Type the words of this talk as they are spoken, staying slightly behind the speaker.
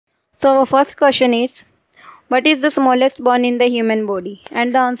So our first question is, what is the smallest bone in the human body?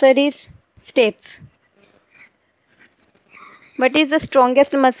 And the answer is stapes. What is the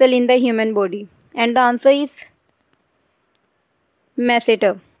strongest muscle in the human body? And the answer is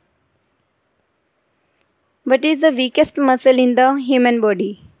masseter. What is the weakest muscle in the human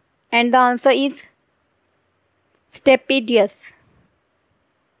body? And the answer is stapedius.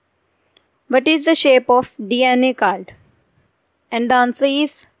 What is the shape of DNA called? And the answer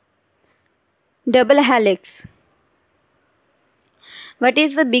is double helix. What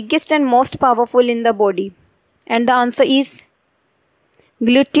is the biggest and most powerful in the body? And the answer is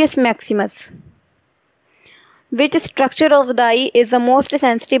gluteus maximus. Which structure of the eye is the most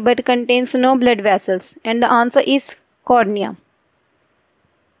sensitive but contains no blood vessels? And the answer is cornea.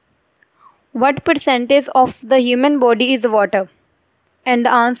 What percentage of the human body is water? And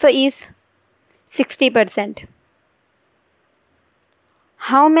the answer is 60%.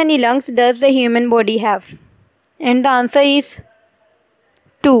 How many lungs does the human body have? And the answer is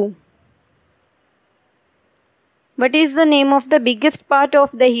 2. What is the name of the biggest part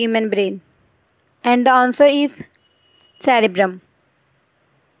of the human brain? And the answer is cerebrum.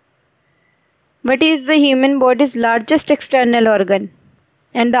 What is the human body's largest external organ?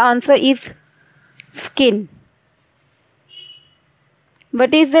 And the answer is skin.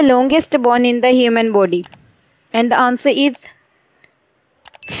 What is the longest bone in the human body? And the answer is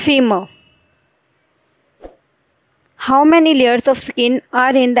femur. How many layers of skin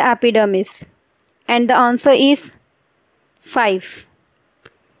are in the epidermis? And the answer is 5.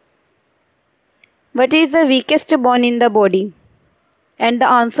 What is the weakest bone in the body? And the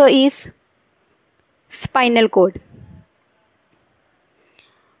answer is spinal cord.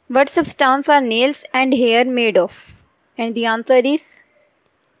 What substance are nails and hair made of? And the answer is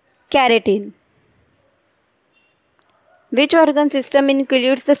keratin. Which organ system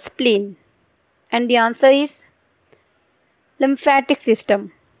includes the spleen? And the answer is lymphatic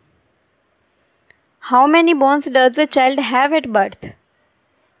system. How many bones does a child have at birth?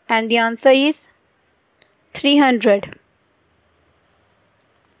 And the answer is 300.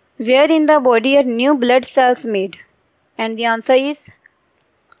 Where in the body are new blood cells made? And the answer is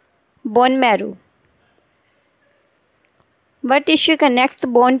bone marrow. What tissue connects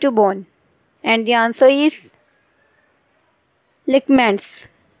bone to bone? And the answer is ligaments.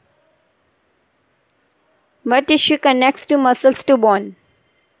 What tissue connects to muscles to bone?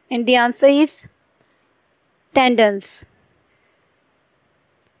 And the answer is tendons.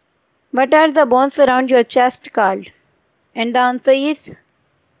 What are the bones around your chest called? And the answer is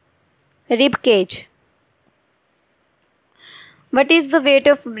rib cage. What is the weight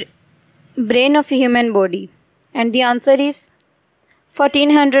of brain of human body? And the answer is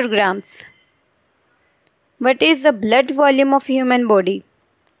 1400 grams. What is the blood volume of human body?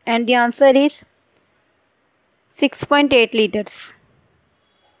 And the answer is 6.8 liters.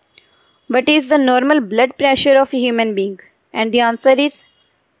 What is the normal blood pressure of a human being? And the answer is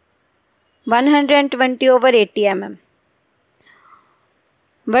 120/80 mm.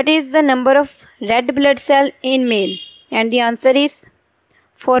 What is the number of red blood cells in male? And the answer is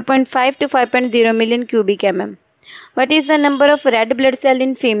 4.5 to 5.0 million cubic mm. What is the number of red blood cells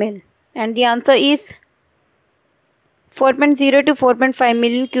in female? And the answer is 4.0 to 4.5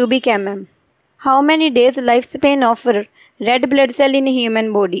 million cubic mm. How many days lifespan of red blood cell in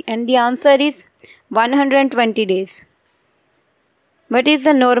human body? And the answer is 120 days. What is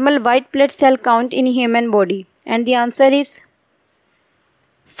the normal white blood cell count in human body? And the answer is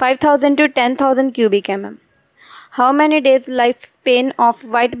 5,000 to 10,000 cubic mm. How many days lifespan of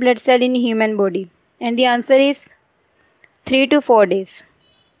white blood cell in human body? And the answer is 3 to 4 days.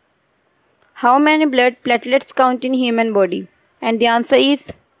 How many blood platelets count in human body? And the answer is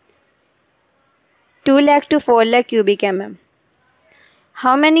 2 lakh to 4 lakh cubic mm.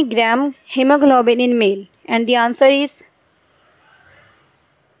 How many gram hemoglobin in male? And the answer is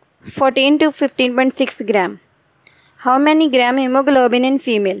 14 to 15.6 gram. How many gram hemoglobin in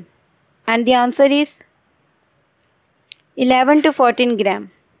female? And the answer is 11 to 14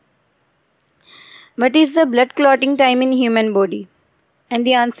 gram. What is the blood clotting time in human body? And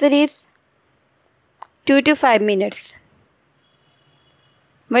the answer is 2 to 5 minutes.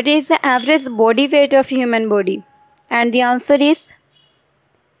 What is the average body weight of human body? And the answer is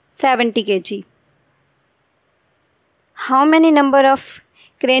 70 kg. How many number of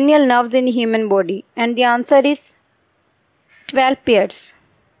cranial nerves in human body? And the answer is 12 pairs.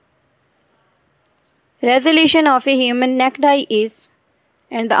 Resolution of a human necked eye is?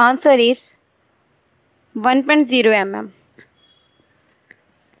 And the answer is 1.0 mm.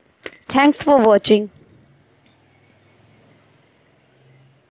 Thanks for watching.